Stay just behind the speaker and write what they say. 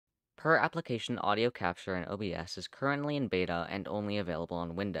Per application audio capture in OBS is currently in beta and only available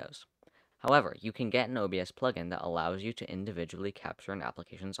on Windows. However, you can get an OBS plugin that allows you to individually capture an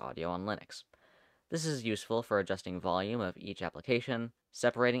application's audio on Linux. This is useful for adjusting volume of each application,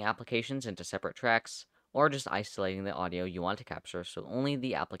 separating applications into separate tracks, or just isolating the audio you want to capture so only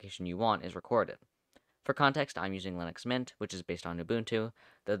the application you want is recorded. For context, I'm using Linux Mint, which is based on Ubuntu,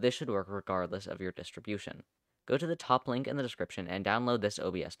 though this should work regardless of your distribution. Go to the top link in the description and download this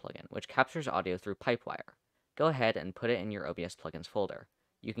OBS plugin, which captures audio through Pipewire. Go ahead and put it in your OBS plugins folder.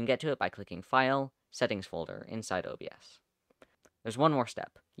 You can get to it by clicking File, Settings folder inside OBS. There's one more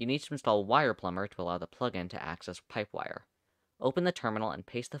step. You need to install wireplumber to allow the plugin to access Pipewire. Open the terminal and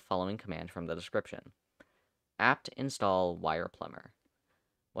paste the following command from the description. apt install wireplumber.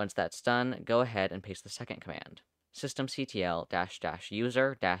 Once that's done, go ahead and paste the second command. systemctl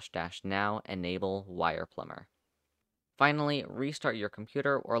 --user --now enable wireplumber. Finally, restart your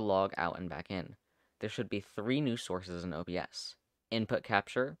computer or log out and back in. There should be 3 new sources in OBS: input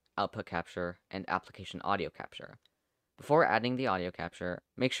capture, output capture, and application audio capture. Before adding the audio capture,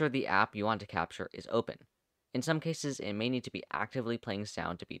 make sure the app you want to capture is open. In some cases, it may need to be actively playing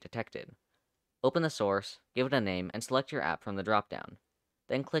sound to be detected. Open the source, give it a name, and select your app from the dropdown.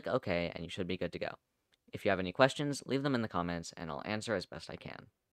 Then click OK and you should be good to go. If you have any questions, leave them in the comments and I'll answer as best I can.